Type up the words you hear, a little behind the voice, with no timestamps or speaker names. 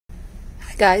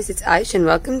guys, it's Aish and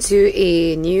welcome to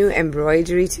a new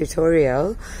embroidery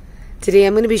tutorial. Today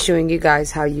I'm going to be showing you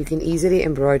guys how you can easily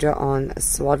embroider on a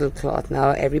swaddle cloth. Now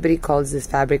everybody calls this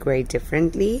fabric very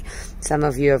differently. Some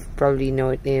of you have probably know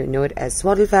it as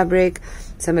swaddle fabric.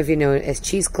 Some of you know it as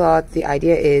cheesecloth. The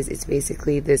idea is it's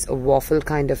basically this waffle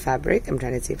kind of fabric. I'm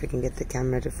trying to see if I can get the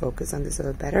camera to focus on this a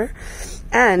little better.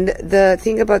 And the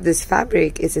thing about this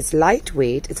fabric is it's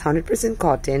lightweight, it's 100%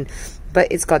 cotton,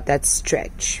 but it's got that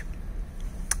stretch,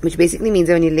 which basically means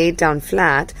that when you lay it down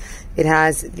flat, it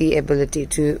has the ability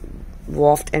to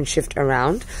waft and shift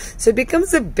around. So it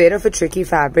becomes a bit of a tricky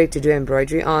fabric to do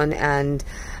embroidery on. And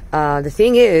the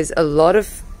thing is, a lot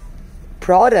of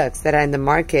products that are in the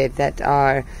market that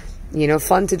are, you know,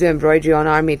 fun to do embroidery on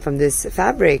are made from this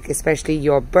fabric, especially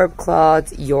your burp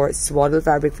cloths, your swaddle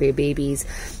fabric for your babies,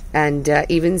 and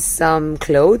even some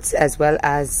clothes, as well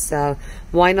as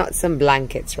why not some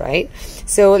blankets, right?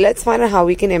 So let's find out how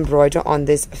we can embroider on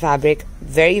this fabric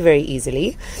very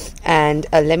easily. And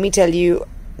let me tell you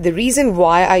the reason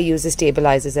why I use the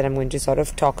stabilizers that I'm going to sort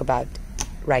of talk about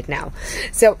right now.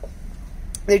 So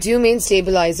there are two main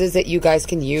stabilizers that you guys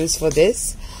can use for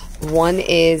this. One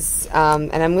is,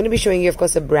 and I'm going to be showing you, of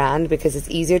course, a brand because it's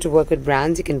easier to work with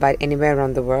brands. You can buy it anywhere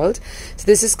around the world. So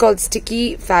this is called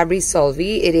Sticky Fabri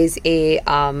Solvi. It is a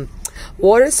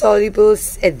water-soluble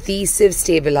adhesive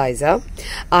stabilizer.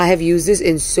 I have used this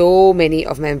in so many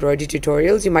of my embroidery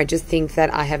tutorials. You might just think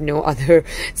that I have no other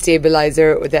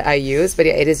stabilizer that I use, but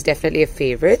yeah, it is definitely a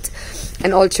favorite.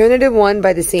 An alternative one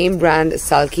by the same brand,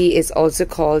 Sulky, is also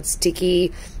called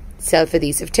Sticky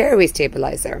Self-Adhesive Tearaway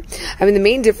Stabilizer. I mean, the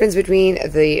main difference between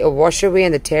the washerway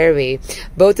and the tearaway,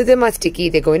 both of them are sticky.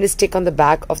 They're going to stick on the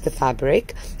back of the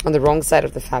fabric, on the wrong side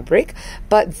of the fabric.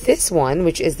 But this one,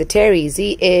 which is the Tear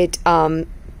Easy, it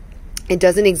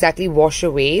doesn't exactly wash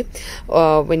away.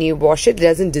 When you wash it, it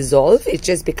doesn't dissolve. It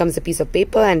just becomes a piece of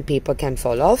paper and paper can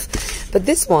fall off. But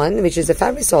this one, which is a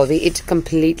Fabri Solvi, it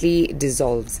completely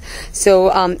dissolves.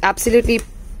 So absolutely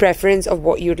preference of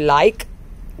what you'd like.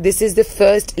 This is the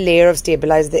first layer of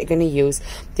stabilizer that you're going to use.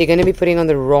 They're going to be putting on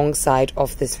the wrong side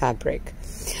of this fabric.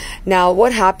 Now,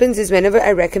 what happens is whenever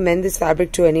I recommend this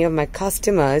fabric to any of my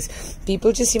customers,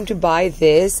 people just seem to buy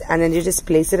this and then they just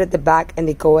place it at the back and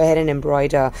they go ahead and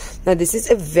embroider. Now, this is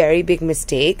a very big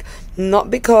mistake, not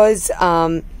because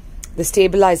the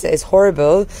stabilizer is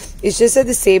horrible. It's just that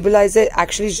the stabilizer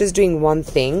actually is just doing one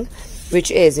thing,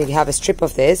 which is, if you have a strip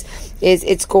of this, is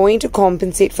it's going to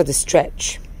compensate for the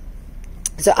stretch.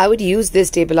 So I would use this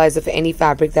stabilizer for any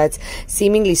fabric that's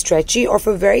seemingly stretchy or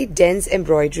for very dense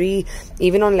embroidery,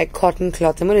 even on like cotton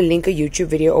cloth. I'm going to link a YouTube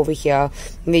video over here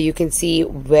where you can see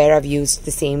where I've used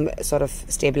the same sort of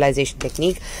stabilization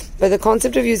technique. But the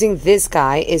concept of using this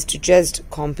guy is to just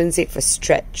compensate for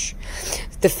stretch.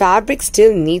 The fabric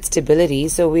still needs stability,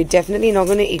 so we're definitely not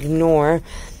going to ignore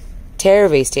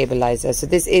tearaway stabilizer. So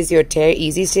this is your Tear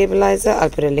Easy stabilizer. I'll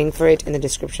put a link for it in the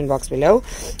description box below.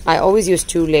 I always use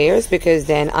 2 layers because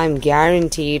then I'm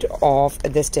guaranteed of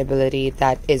the stability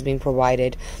that is being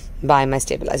provided by my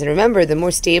stabilizer. Remember, the more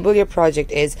stable your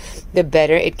project is, the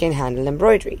better it can handle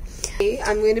embroidery. Okay,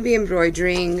 I'm going to be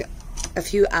embroidering a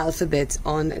few alphabets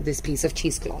on this piece of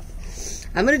cheesecloth.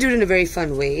 I'm going to do it in a very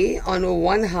fun way. On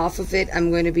one half of it, I'm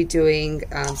going to be doing,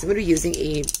 so I'm going to be using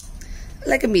a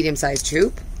medium-sized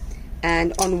hoop.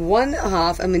 And on one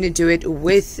half, I'm going to do it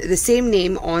with the same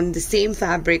name on the same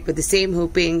fabric with the same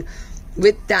hooping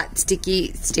with that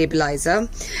sticky stabilizer.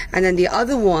 And then the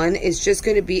other one is just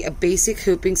going to be a basic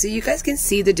hooping. So you guys can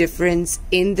see the difference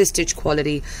in the stitch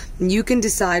quality. You can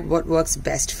decide what works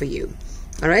best for you.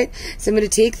 All right. So I'm going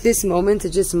to take this moment to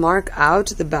just mark out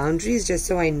the boundaries just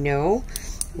so I know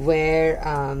where,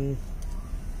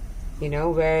 you know,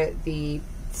 where the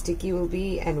sticky will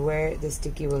be and where the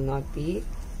sticky will not be.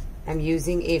 I'm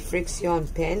using a friction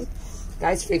pen.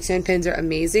 Guys, friction pens are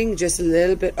amazing. Just a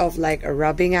little bit of like a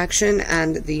rubbing action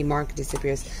and the mark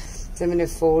disappears. So I'm going to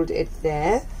fold it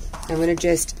there. I'm going to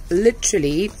just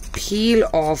literally peel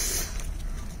off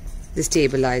the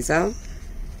stabilizer.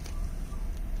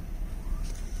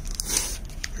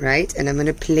 Right? And I'm going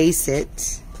to place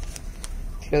it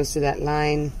close to that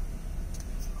line.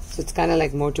 So it's kind of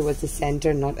like more towards the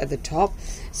center, not at the top.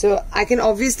 So I can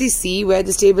obviously see where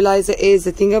the stabilizer is.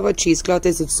 The thing about cheesecloth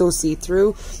is it's so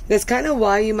see-through. That's kind of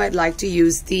why you might like to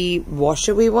use the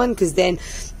wash-away one, because then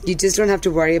you just don't have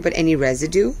to worry about any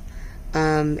residue.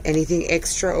 Anything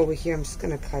extra over here, I'm just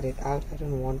going to cut it out. I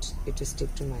don't want it to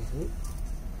stick to my hoop.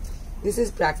 This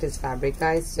is practice fabric,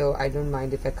 guys, so I don't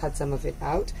mind if I cut some of it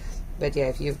out. But yeah,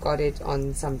 if you've got it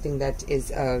on something that is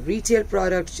a retail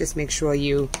product, just make sure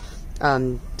you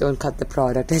don't cut the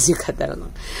product as you cut that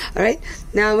along. All right,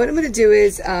 now what I'm going to do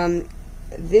is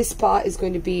this part is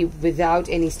going to be without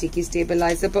any sticky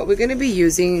stabilizer, but we're going to be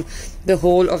using the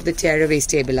whole of the tearaway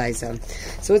stabilizer.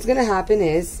 So what's going to happen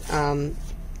is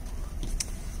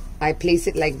I place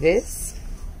it like this.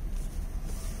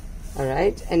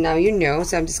 Alright, and now you know,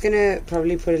 so I'm just going to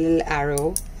probably put a little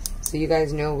arrow so you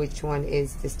guys know which one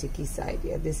is the sticky side.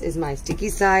 Yeah, this is my sticky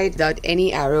side. Without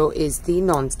any arrow is the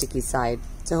non-sticky side.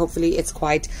 So hopefully it's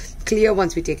quite clear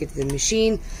once we take it to the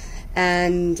machine.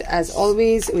 And as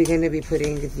always, we're going to be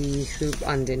putting the hoop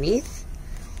underneath.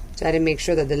 Try to make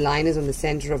sure that the line is on the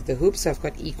center of the hoop, so I've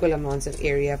got equal amounts of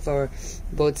area for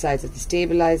both sides of the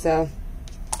stabilizer.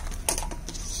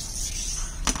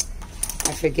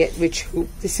 I forget which hoop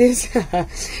this is.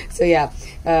 So yeah,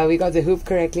 we got the hoop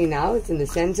correctly now. It's in the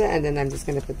center, and then I'm just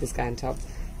going to put this guy on top.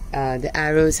 The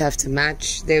arrows have to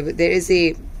match. There is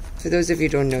a, for those of you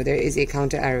who don't know, there is a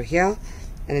counter arrow here,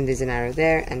 and then there's an arrow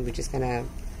there, and we're just going to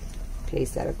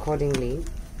place that accordingly.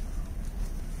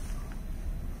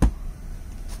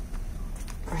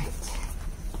 Right.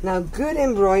 Now, good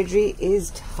embroidery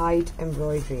is tight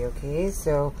embroidery, okay?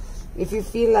 So if you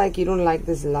feel like you don't like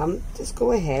this lump, just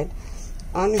go ahead,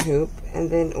 unhoop, and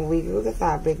then wiggle the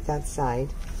fabric that side.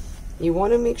 You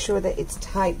want to make sure that it's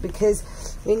tight, because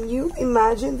when you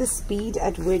imagine the speed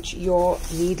at which your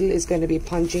needle is going to be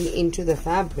punching into the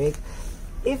fabric,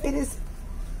 if it is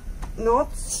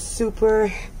not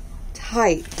super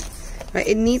tight, right,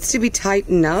 it needs to be tight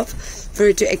enough for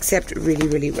it to accept really,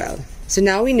 really well. So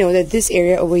now we know that this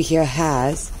area over here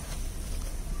has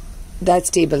that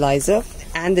stabilizer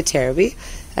and the tearaway,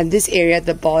 and this area at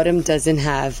the bottom doesn't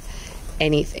have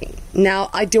anything. Now,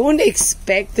 I don't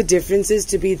expect the differences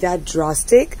to be that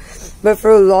drastic, but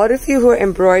for a lot of you who are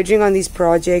embroidering on these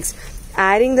projects,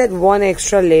 adding that one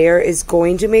extra layer is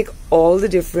going to make all the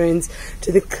difference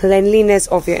to the cleanliness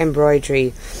of your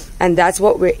embroidery. And that's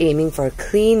what we're aiming for,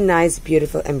 clean, nice,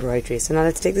 beautiful embroidery. So now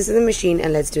let's take this to the machine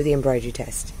and let's do the embroidery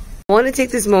test. I want to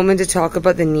take this moment to talk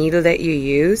about the needle that you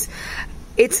use.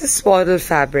 It's a swaddle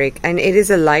fabric, and it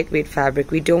is a lightweight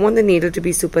fabric. We don't want the needle to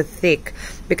be super thick,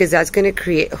 because that's going to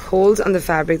create holes on the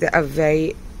fabric that are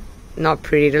very not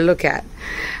pretty to look at.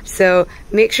 So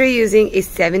make sure you're using a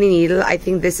 70 needle. I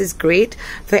think this is great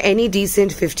for any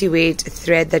decent 50 weight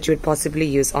thread that you would possibly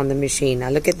use on the machine. Now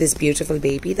look at this beautiful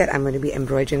baby that I'm going to be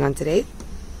embroidering on today.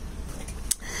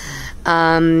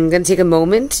 I'm going to take a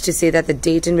moment to say that the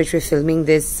date in which we're filming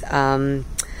this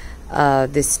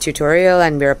this tutorial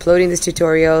and we're uploading this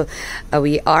tutorial,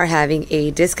 we are having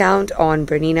a discount on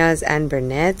Berninas and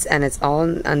Bernettes, and it's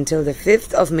on until the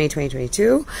 5th of May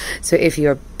 2022. So if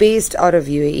you're based out of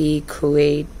UAE,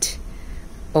 Kuwait,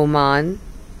 Oman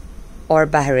or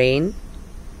Bahrain,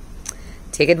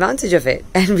 take advantage of it,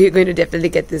 and we're going to definitely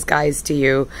get this guys to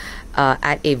you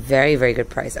at a very, very good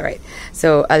price. All right,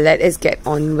 so let us get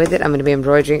on with it. I'm going to be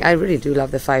embroidering. I really do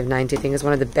love the 590 thing. It's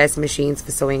one of the best machines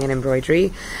for sewing and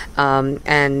embroidery,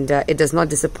 and it does not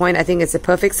disappoint. I think it's a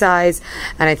perfect size,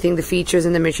 and I think the features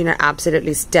in the machine are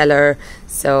absolutely stellar.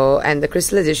 So, and the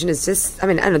crystal edition is just, I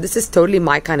mean, I don't know, this is totally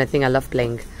my kind of thing. I love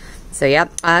playing. So yeah,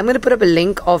 I'm going to put up a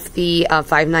link of the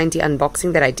 590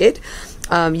 unboxing that I did.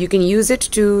 You can use it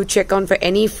to check on for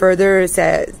any further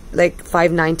like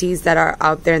 590s that are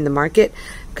out there in the market,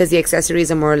 because the accessories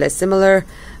are more or less similar.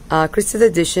 Crystal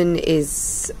edition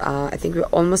is I think we're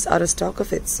almost out of stock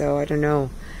of it, so I don't know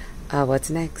what's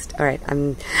next. All right,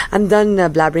 I'm done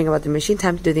blabbering about the machine.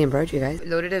 Time to do the embroidery, guys.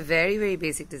 Loaded a very, very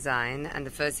basic design, and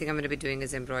the first thing I'm going to be doing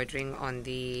is embroidering on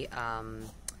the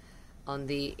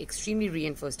extremely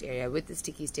reinforced area with the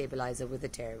sticky stabilizer with the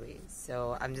tearaway.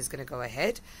 So I'm just going to go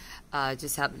ahead,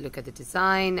 just have a look at the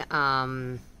design. It's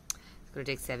going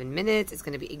to take 7 minutes. It's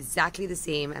going to be exactly the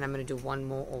same, and I'm going to do one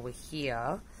more over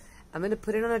here. I'm going to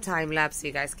put it on a time lapse so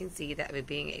you guys can see that we're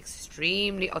being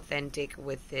extremely authentic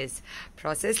with this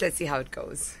process. Let's see how it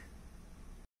goes.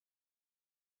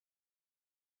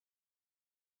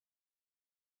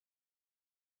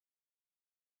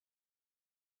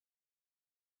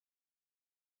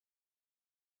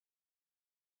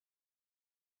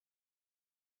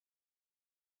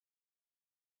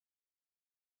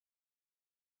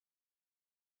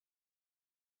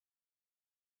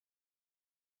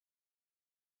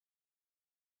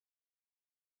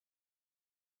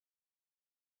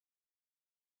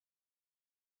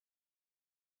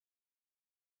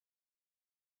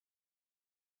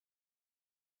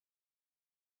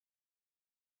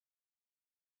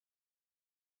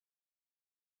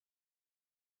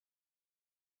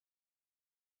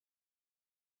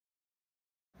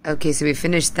 Okay, so we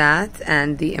finished that,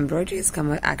 and the embroidery has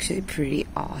come out actually pretty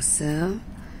awesome.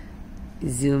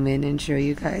 Zoom in and show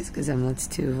you guys, because I'm not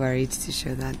too worried to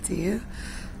show that to you.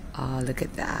 Oh, look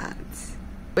at that.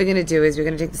 What we're going to do is we're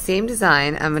going to take the same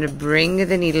design. I'm going to bring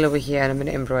the needle over here and I'm going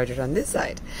to embroider it on this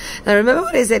side. Now remember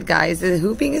what I said, guys, the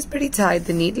hooping is pretty tight,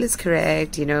 the needle is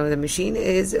correct, you know, the machine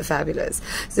is fabulous.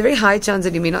 It's a very high chance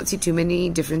that you may not see too many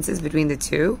differences between the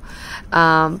two,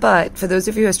 but for those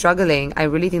of you who are struggling, I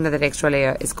really think that that extra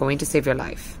layer is going to save your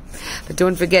life. But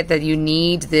don't forget that you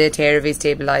need the tearaway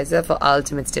stabilizer for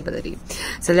ultimate stability.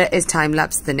 So let us time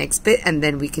lapse the next bit and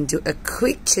then we can do a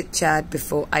quick chit chat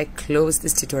before I close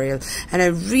this tutorial. And I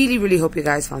really hope you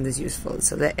guys found this useful.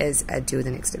 So let us do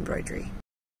the next embroidery.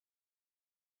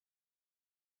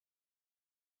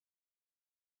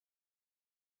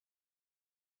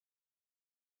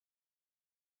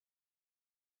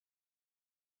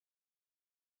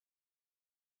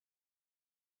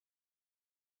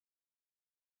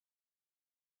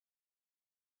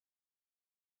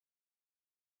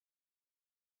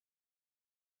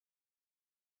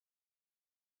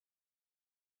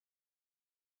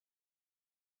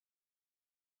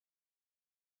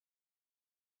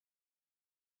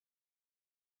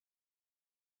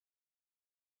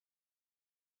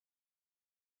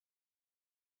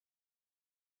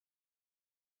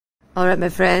 Alright my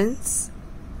friends,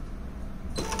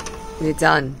 we're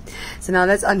done. So now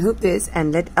let's unhoop this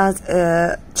and let us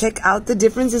check out the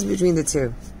differences between the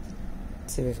two.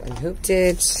 So we've unhooped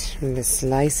it, I'm going to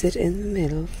slice it in the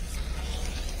middle.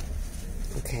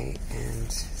 Okay, and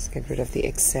let's get rid of the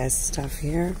excess stuff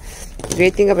here. The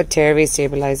great thing about tearaway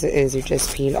stabilizer is you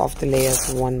just peel off the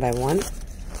layers one by one.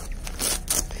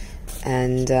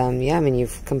 And yeah, I mean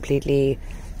you've completely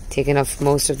taken off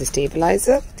most of the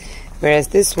stabilizer. Whereas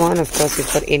this one, of course,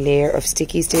 we've got a layer of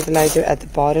sticky stabilizer at the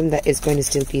bottom that is going to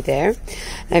still be there.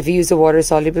 Now, if you use a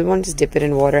water-soluble one, just dip it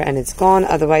in water and it's gone.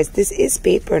 Otherwise, this is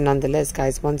paper nonetheless,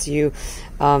 guys. Once you,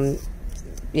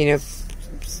 you know,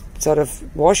 sort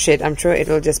of wash it, I'm sure it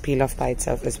will just peel off by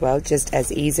itself as well, just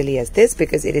as easily as this,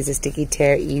 because it is a sticky,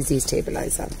 tear-easy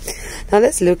stabilizer. Now,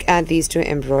 let's look at these two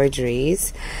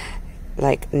embroideries,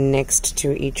 like next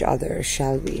to each other,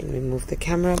 shall we? Let me move the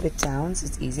camera a bit down so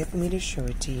it's easier for me to show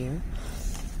it to you.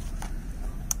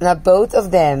 Now both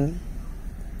of them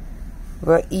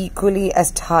were equally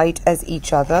as tight as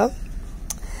each other,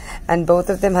 and both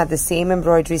of them had the same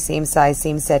embroidery, same size,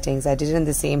 same settings. I did it in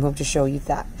the same hoop to show you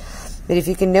that. But if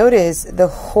you can notice, the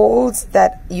holes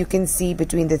that you can see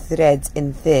between the threads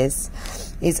in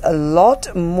this is a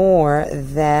lot more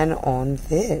than on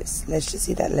this. Let's just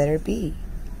see that letter B.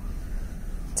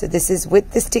 So this is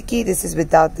with the sticky, this is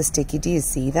without the sticky. Do you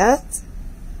see that?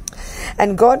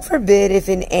 And God forbid if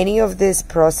in any of this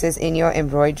process in your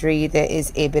embroidery there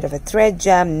is a bit of a thread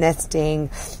jam,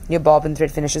 nesting, your bobbin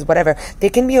thread finishes, whatever. There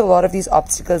can be a lot of these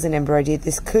obstacles in embroidery.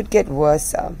 This could get worse.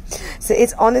 So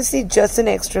it's honestly just an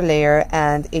extra layer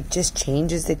and it just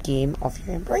changes the game of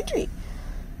your embroidery.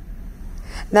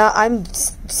 Now, I'm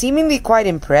seemingly quite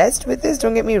impressed with this,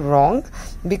 don't get me wrong,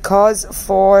 because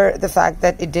for the fact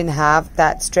that it didn't have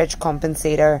that stretch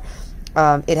compensator,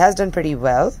 it has done pretty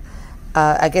well.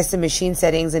 I guess the machine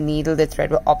settings, the needle, the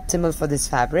thread were optimal for this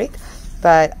fabric,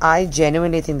 but I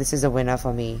genuinely think this is a winner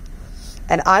for me.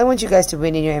 And I want you guys to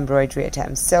win in your embroidery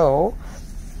attempts. So,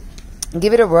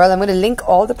 give it a whirl. I'm going to link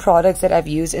all the products that I've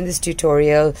used in this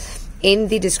tutorial in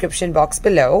the description box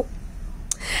below.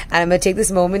 And I'm going to take this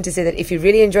moment to say that if you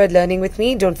really enjoyed learning with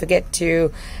me, don't forget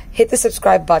to hit the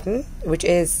subscribe button, which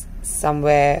is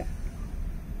somewhere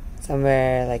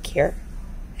like here.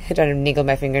 I don't niggle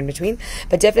my finger in between.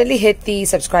 But definitely hit the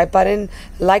subscribe button,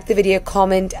 like the video,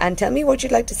 comment, and tell me what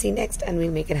you'd like to see next, and we'll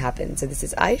make it happen. So this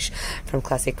is Aish from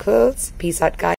Classic Quilts. Peace out, guys.